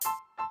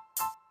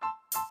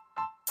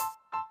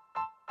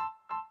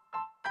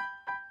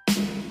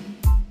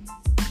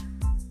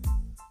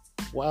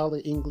While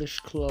the English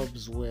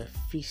clubs were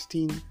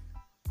feasting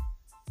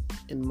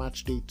in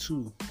match day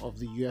 2 of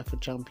the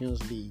UEFA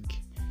Champions League,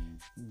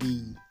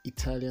 the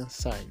Italian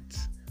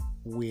sides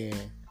were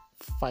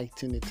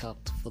fighting it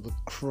out for the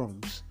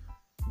crumbs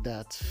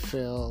that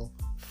fell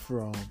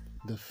from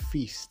the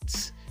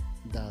feasts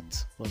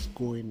that was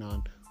going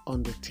on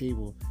the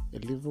table. A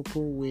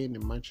Liverpool win, a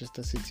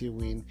Manchester City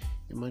win,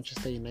 a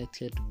Manchester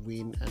United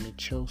win, and a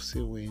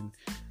Chelsea win.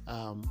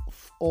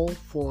 All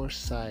four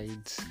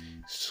sides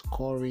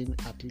scoring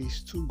at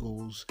least 2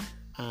 goals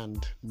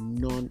and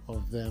none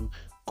of them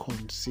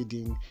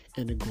conceding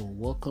any goal.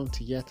 Welcome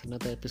to yet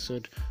another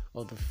episode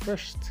of the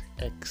First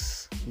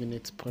X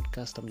Minutes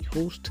podcast. I'm your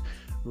host,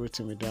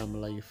 Rotimi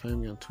Damola. You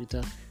find me on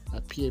Twitter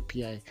at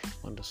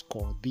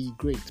PAPI_the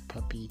great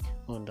Papi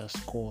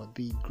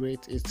 _the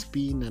great. It's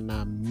been an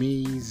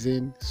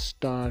amazing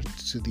start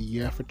to the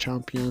UEFA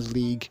Champions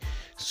League.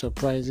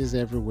 Surprises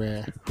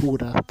everywhere. Who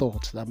would have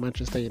thought that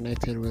Manchester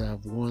United would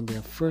have won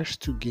their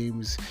first 2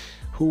 games?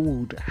 Who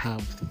would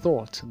have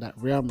thought that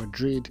Real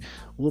Madrid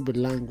will be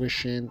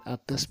languishing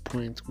at this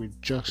point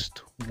with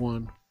just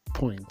 1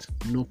 point?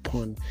 No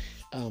pun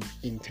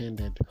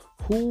intended.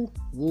 Who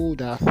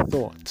would have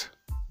thought?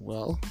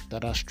 Well,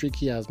 that as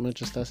tricky as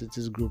Manchester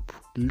City's group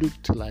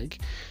looked like,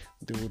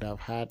 they would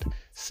have had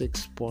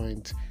 6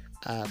 points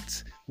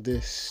at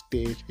this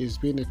stage. It's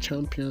been a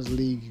Champions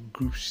League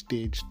group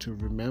stage to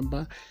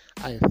remember.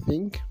 I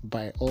think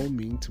by all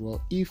means,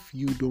 well, if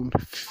you don't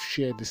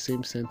share the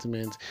same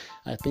sentiment,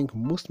 I think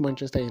most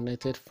Manchester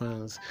United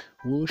fans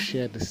will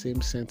share the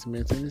same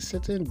sentiment, and a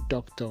certain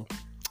doctor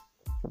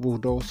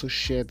would also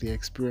share the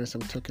experience.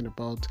 I'm talking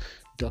about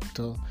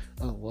Doctor,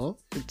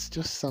 it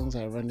just sounds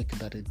ironic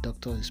that a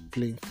doctor is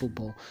playing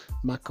football.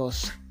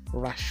 Marcus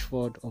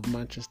Rashford of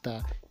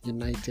Manchester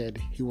United.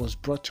 He was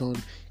brought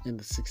on in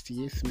the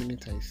 68th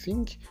minute, I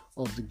think,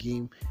 of the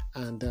game,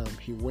 and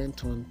he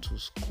went on to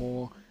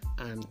score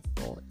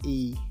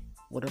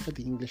whatever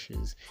the English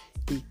is,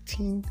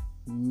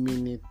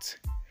 18-minute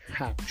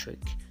hat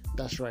trick.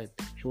 That's right.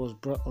 He was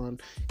brought on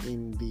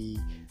in the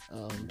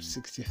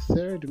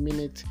 63rd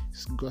minute.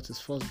 He got his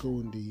first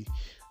goal in the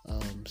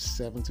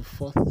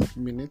 74th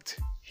minute.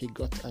 He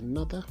got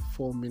another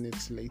 4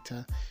 minutes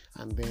later,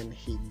 and then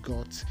he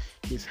got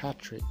his hat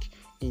trick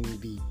in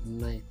the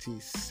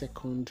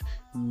 92nd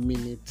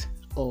minute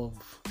of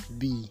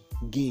the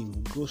game.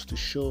 Goes to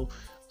show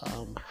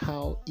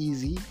how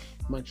easy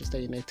Manchester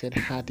United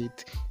had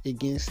it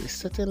against a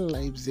certain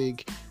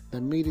Leipzig that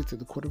made it to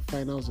the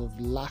quarterfinals of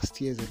last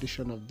year's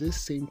edition of this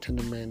same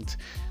tournament.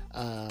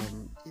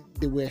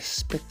 They were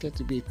expected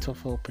to be a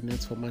tougher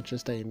opponent for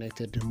Manchester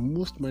United.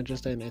 Most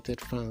Manchester United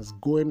fans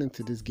going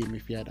into this game,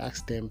 if you had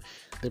asked them,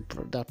 they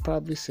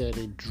probably said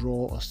a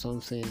draw or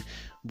something.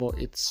 But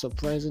it's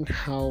surprising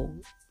how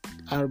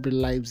RB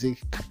Leipzig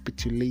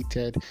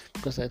capitulated,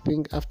 because I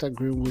think after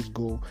Greenwood's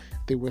goal,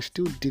 they were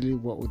still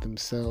dealing with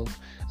themselves,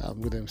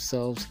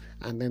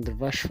 and then the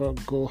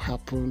Rashford goal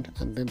happened,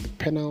 and then the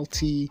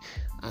penalty,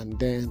 and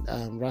then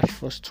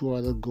Rashford's 2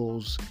 other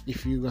goals.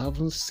 If you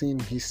haven't seen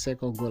his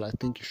second goal, I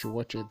think you should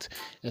watch it,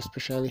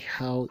 especially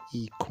how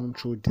he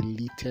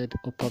deleted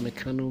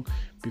Upamecano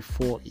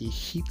before he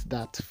hit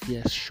that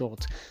fierce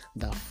shot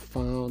that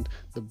found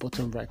the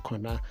bottom right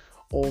corner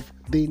of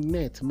the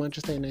net.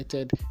 Manchester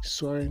United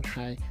soaring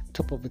high,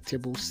 top of the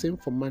table. Same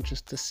for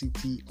Manchester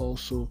City,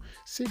 also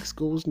 6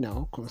 goals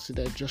now,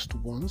 considered just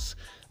once.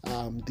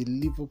 The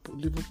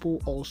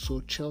Liverpool also,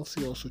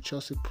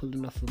 Chelsea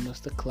pulling off a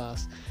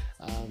masterclass.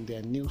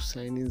 Their new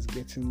signings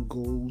getting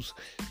goals.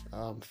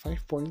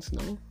 5 points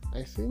now,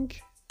 I think.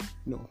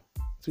 No,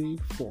 3,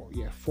 4.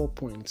 Yeah, 4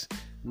 points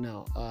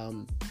now.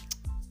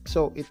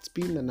 So it's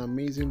been an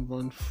amazing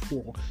run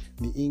for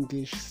the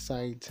English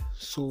side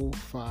so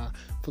far.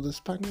 For the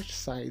Spanish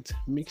side,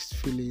 mixed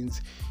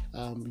feelings.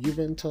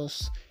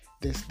 Juventus,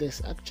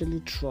 there's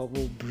actually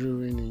trouble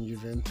brewing in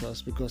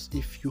Juventus, because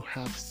if you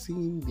have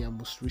seen their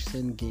most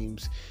recent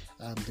games,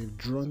 they've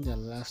drawn their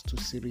last 2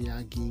 Serie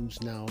A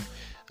games now.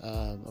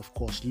 Of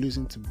course,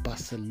 losing to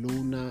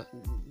Barcelona.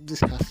 This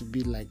has to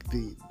be like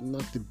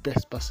not the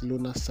best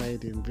Barcelona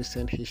side in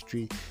recent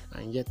history,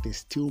 and yet they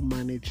still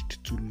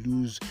managed to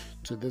lose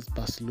to this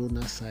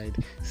Barcelona side.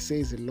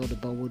 Says a lot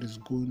about what is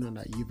going on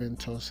at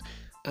Juventus.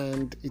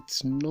 And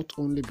it's not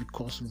only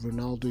because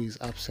Ronaldo is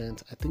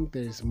absent. I think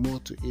there is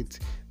more to it.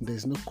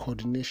 There's no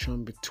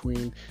coordination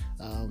between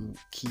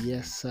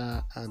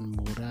Chiesa and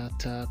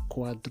Morata.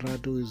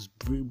 Cuadrado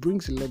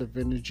brings a lot of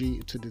energy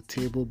to the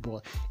table,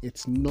 but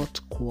it's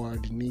not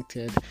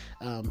coordinated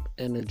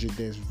energy.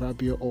 There's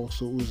Rabiot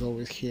also, who's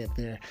always here,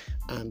 there,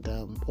 and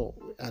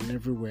and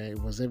everywhere.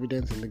 It was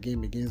evident in the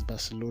game against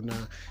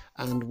Barcelona.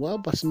 And while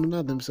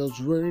Barcelona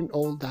themselves weren't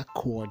all that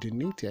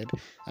coordinated,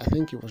 I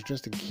think it was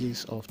just a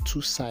case of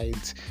two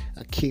sides,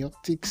 a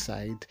chaotic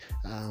side.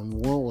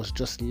 One was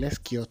just less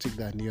chaotic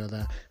than the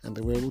other, and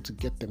they were able to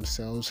get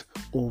themselves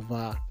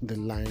over the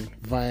line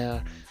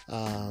via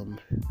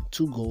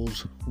two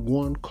goals,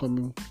 one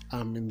coming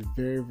in the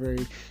very,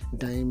 very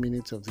dying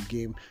minutes of the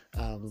game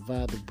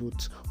via the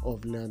boot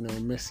of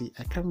Lionel Messi.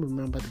 I can't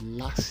remember the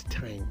last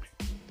time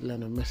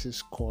Lionel Messi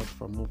scored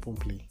from open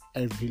play.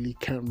 I really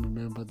can't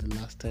remember the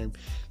last time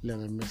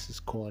Lionel Messi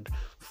scored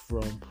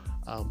from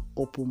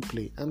open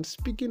play. And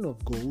speaking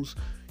of goals,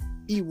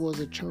 it was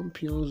a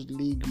Champions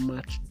League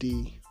match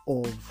day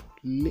of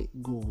late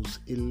goals,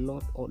 a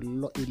lot of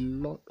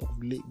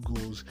late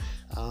goals.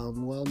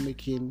 While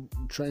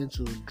trying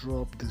to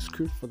draw up the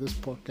script for this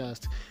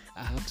podcast,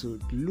 I had to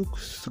look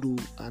through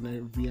and I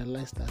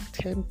realized that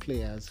 10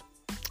 players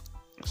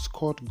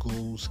scored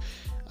goals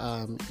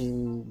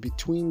in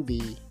between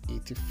the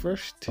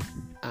 81st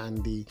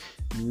and the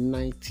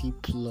 90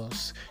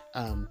 plus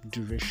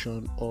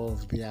duration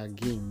of their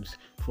games.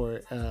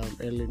 For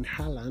Erling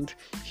Haaland,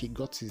 he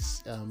got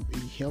his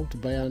he helped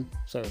Bayern.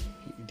 Sorry,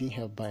 he didn't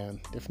help Bayern.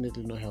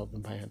 Definitely not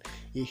helping Bayern.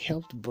 He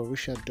helped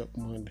Borussia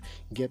Dortmund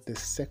get the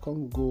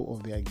second goal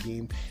of their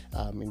game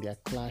in their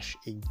clash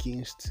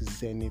against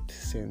Zenit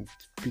St.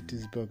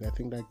 Petersburg. I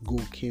think that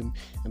goal came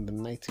in the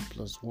 90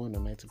 plus 1 or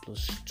 90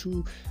 plus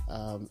 2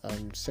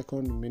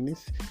 second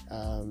minute.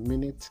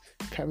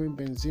 Karim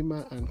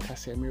Benzema and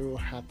Casemiro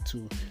had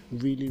to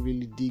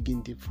really dig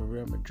in deep for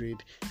Real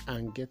Madrid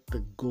and get the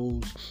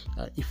goals.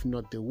 If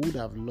not, they would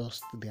have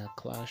lost their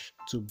clash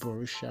to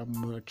Borussia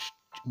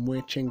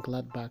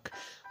Mönchengladbach.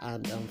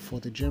 And for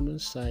the German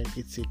side,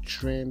 it's a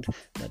trend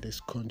that is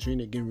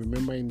continuing again.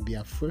 Remember, in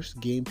their first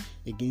game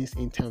against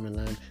Inter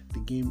Milan, the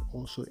game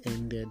also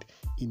ended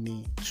in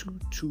a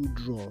 2-2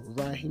 draw.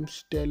 Raheem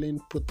Sterling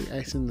put the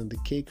icing on the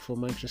cake for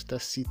Manchester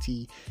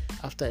City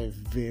after a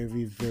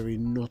very, very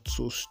not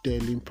so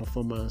sterling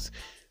performance.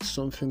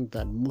 Something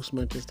that most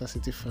Manchester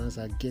City fans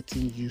are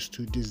getting used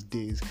to these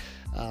days.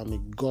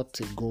 It got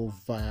a goal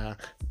via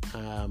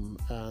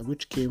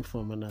which came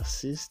from an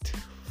assist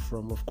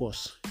from, of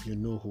course, you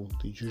know who,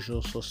 the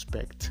usual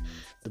suspect,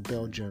 the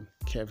Belgian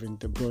Kevin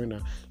De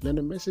Bruyne.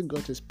 Lionel Messi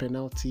got his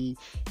penalty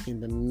in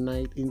the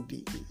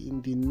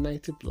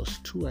 90 plus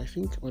 2, I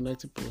think, or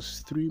 90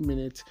 plus 3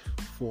 minutes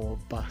for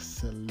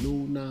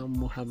Barcelona.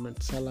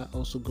 Mohamed Salah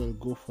also got a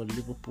goal for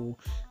Liverpool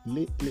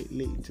late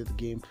into the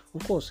game.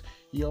 Of course,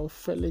 your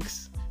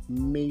Felix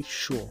made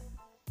sure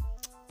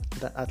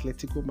that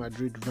Atletico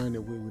Madrid ran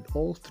away with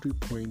all 3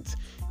 points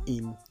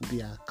in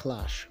their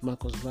clash.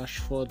 Marcus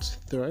Rashford's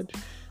third,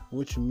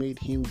 which made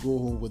him go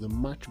home with a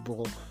match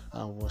ball,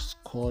 was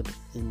scored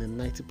in the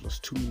 90 plus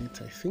 2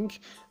 minutes, I think.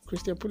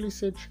 Christian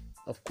Pulisic,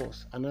 of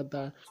course,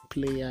 another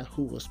player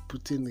who was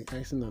putting the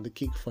icing on the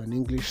cake for an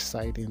English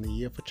side in the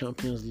UEFA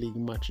Champions League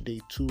match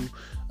day 2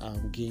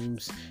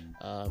 games.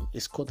 He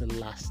scored the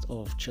last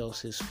of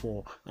Chelsea's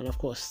 4. And of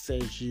course,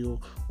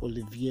 Sergio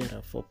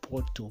Oliveira for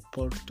Porto.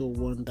 Porto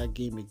won that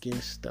game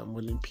against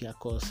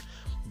Olympiacos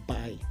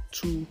by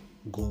 2-0.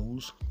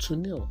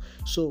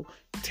 So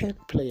 10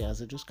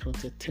 players, I just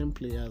counted 10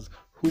 players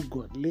who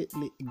got late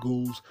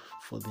goals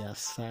for their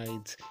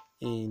sides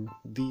in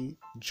the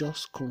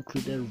just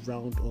concluded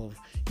round of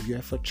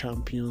UEFA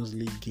Champions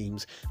League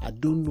games. I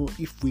don't know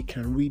if we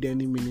can read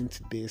any meaning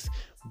to this,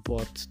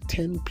 but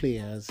 10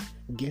 players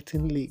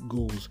getting late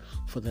goals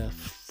for their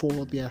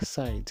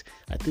side.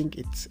 I think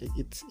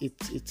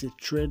it's a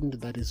trend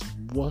that is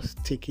worth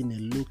taking a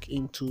look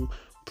into.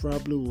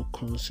 Probably will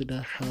consider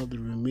how the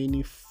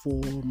remaining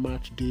 4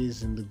 match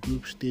days in the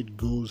group stage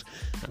goes,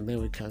 and then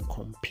we can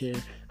compare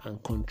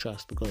and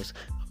contrast, because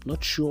I'm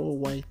not sure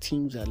why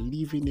teams are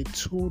leaving it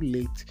so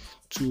late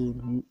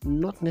to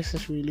not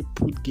necessarily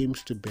put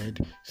games to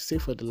bed, say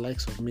for the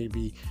likes of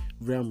maybe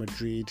Real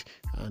Madrid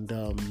and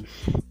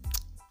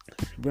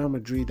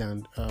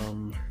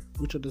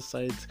which other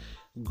sides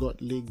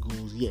got late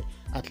goals? Yeah,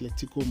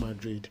 Atletico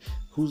Madrid,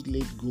 whose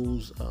late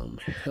goals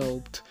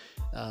helped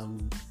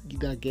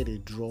either get a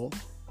draw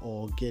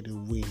or get a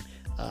win.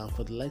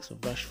 For the likes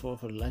of Rashford,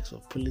 for the likes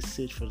of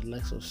Pulisic, for the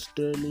likes of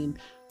Sterling,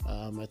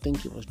 I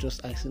think it was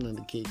just icing on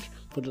the cake.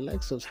 For the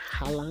likes of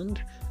Haaland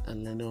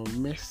and Lionel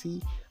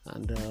Messi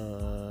and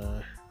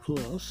who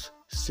else?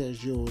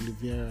 Sergio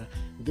Oliveira,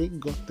 they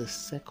got the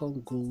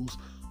second goals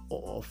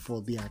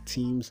for their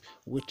teams,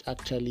 which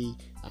actually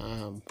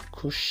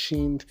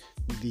cushioned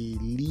the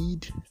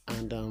lead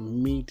and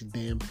made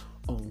them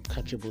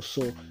uncatchable.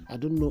 So I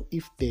don't know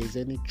if there's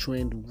any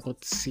trend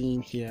worth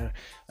seeing here,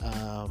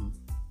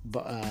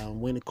 but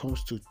when it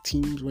comes to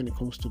teams, when it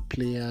comes to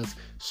players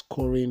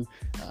scoring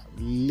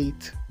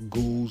late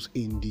goals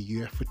in the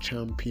UEFA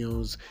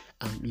Champions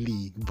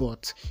League.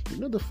 But you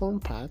know the fun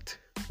part,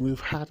 we've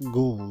had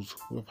goals,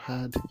 we've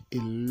had a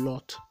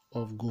lot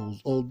of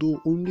goals,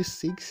 although only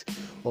 6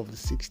 of the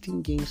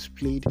 16 games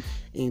played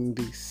in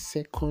the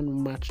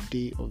second match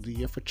day of the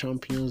UEFA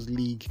Champions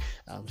League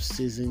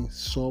season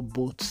saw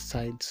both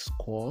sides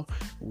score.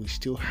 We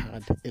still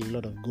had a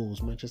lot of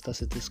goals. Manchester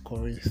City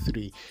scoring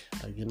 3,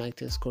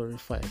 United scoring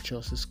 5,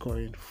 Chelsea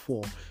scoring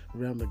 4,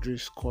 Real Madrid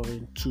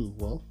scoring 2.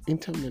 Well,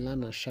 Inter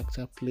Milan and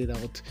Shakhtar played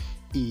out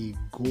a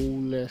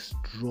goalless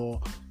draw,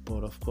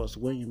 but of course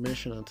when you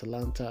mention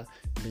Atalanta,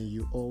 then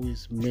you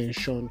always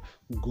mention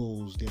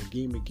goals. Their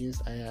game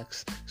against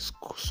Ajax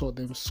saw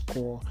them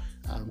score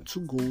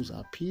 2 goals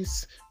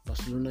apiece.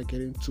 Barcelona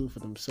getting 2 for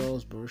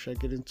themselves, Borussia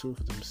getting 2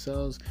 for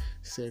themselves,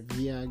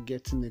 Sevilla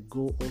getting a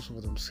goal also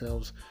for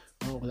themselves.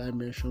 How will I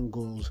mention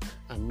goals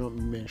and not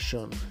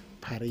mention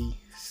Paris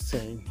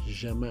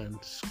Saint-Germain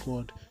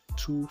scored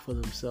 2 for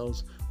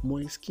themselves?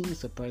 Moise Kean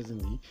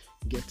surprisingly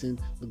getting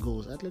the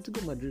goals.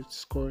 Atletico Madrid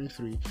scoring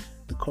 3.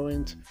 The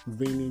current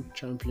reigning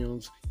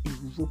champions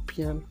of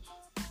European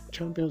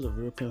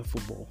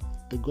football.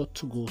 They got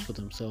 2 goals for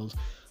themselves,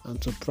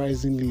 and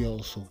surprisingly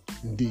also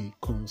they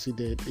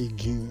conceded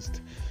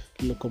against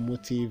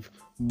Lokomotiv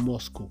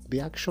Moscow.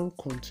 The action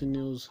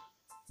continues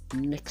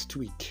next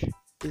week.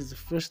 It's the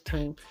first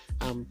time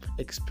I'm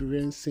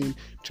experiencing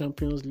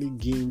Champions League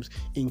games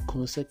in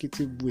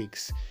consecutive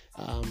weeks,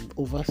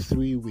 over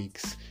 3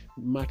 weeks.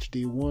 Match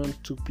day 1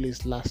 took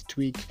place last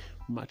week.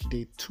 Match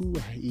day 2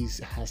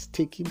 has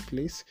taken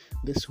place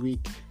this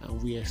week,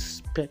 and we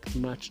expect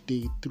match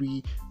day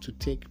 3 to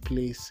take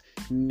place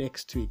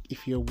next week.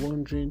 If you're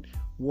wondering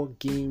what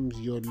games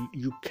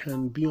you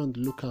can be on the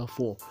lookout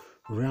for,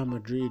 Real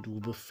Madrid will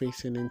be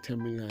facing Inter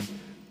Milan.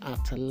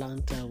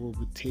 Atalanta will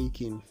be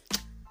taking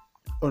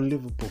on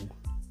Liverpool.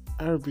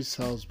 RB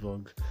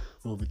Salzburg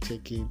will be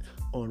taking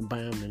on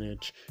Bayern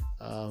Munich.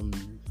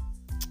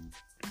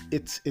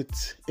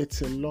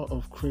 It's a lot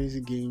of crazy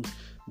games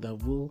that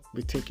will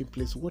be taking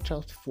place. Watch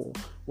out for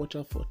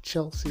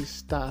Chelsea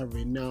Star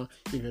Renal.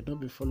 If you've not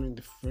been following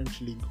the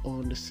French League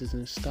on the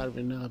season, Star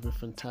Renal have been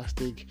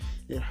fantastic.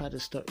 They had a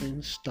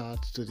starting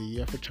start to the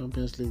UEFA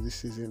Champions League this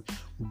season,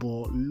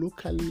 but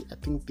locally I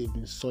think they've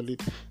been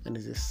solid, and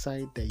it's a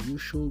side that you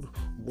should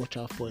watch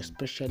out for,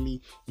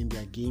 especially in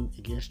their game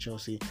against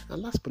Chelsea.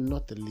 And last but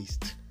not the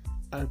least,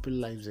 RB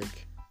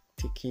Leipzig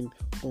taking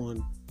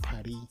on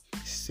Paris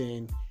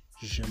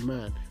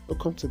Saint-Germain. We'll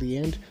come to the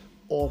end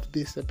of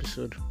this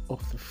episode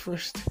of the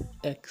first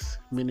X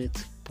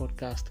Minute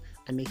podcast,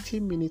 an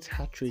 18-minute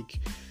hat trick,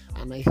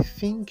 and I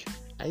think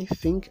I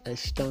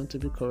stand to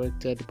be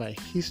corrected by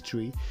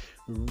history.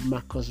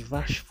 Marcus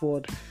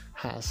Rashford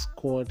has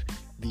scored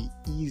the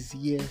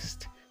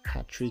easiest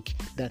hat trick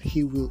that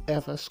he will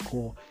ever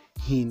score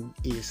in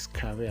his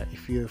career.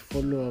 If you're a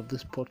follower of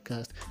this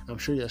podcast, I'm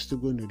sure you're still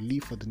going to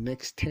live for the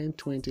next 10,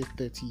 20,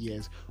 30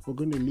 years. We're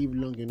going to live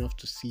long enough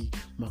to see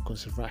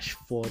Marcus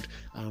Rashford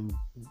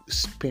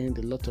spend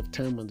a lot of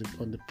time on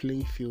the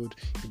playing field,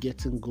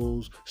 getting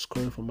goals,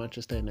 scoring for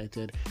Manchester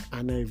United,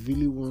 and I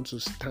really want to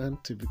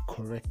stand to be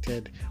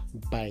corrected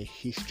by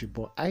history.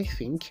 But I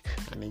think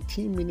an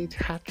 18-minute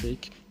hat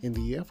trick in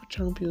the UEFA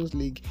Champions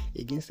League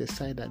against a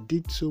side that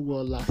did so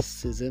well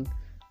last season,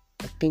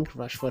 I think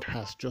Rashford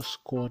has just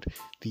scored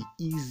the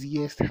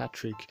easiest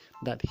hat-trick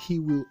that he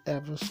will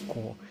ever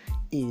score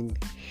in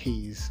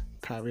his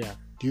career.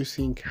 Do you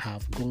think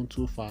I've gone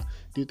too far?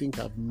 Do you think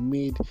I've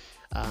made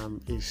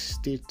a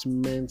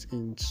statement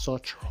in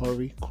such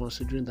hurry,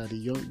 considering that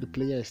the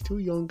player is still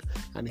young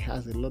and he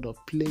has a lot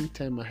of playing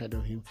time ahead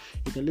of him?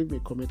 You can leave me a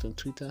comment on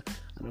Twitter,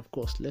 and of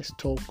course, let's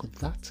talk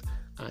that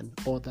and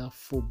other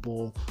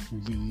football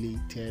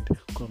related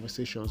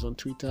conversations. On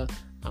Twitter,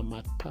 I'm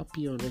at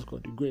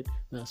Papi_the_great.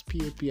 That's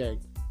PAPI_the_great.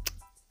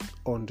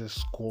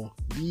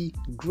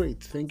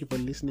 Thank you for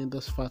listening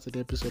thus far to the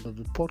episode of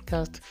the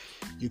podcast.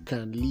 You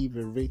can leave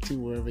a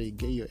rating wherever you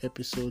get your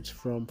episodes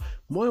from.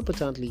 More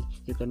importantly,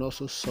 you can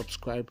also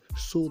subscribe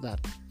so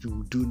that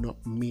you do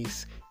not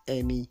miss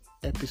any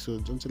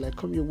episodes. Until I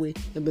come your way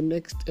in the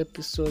next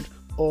episode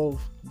of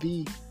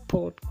the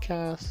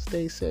podcast,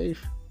 stay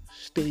safe,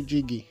 stay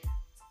jiggy,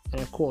 and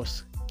of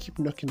course, keep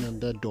knocking on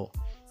that door.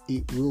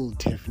 It will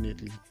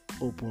definitely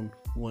open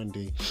one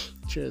day.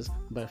 Cheers.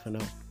 Bye for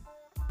now.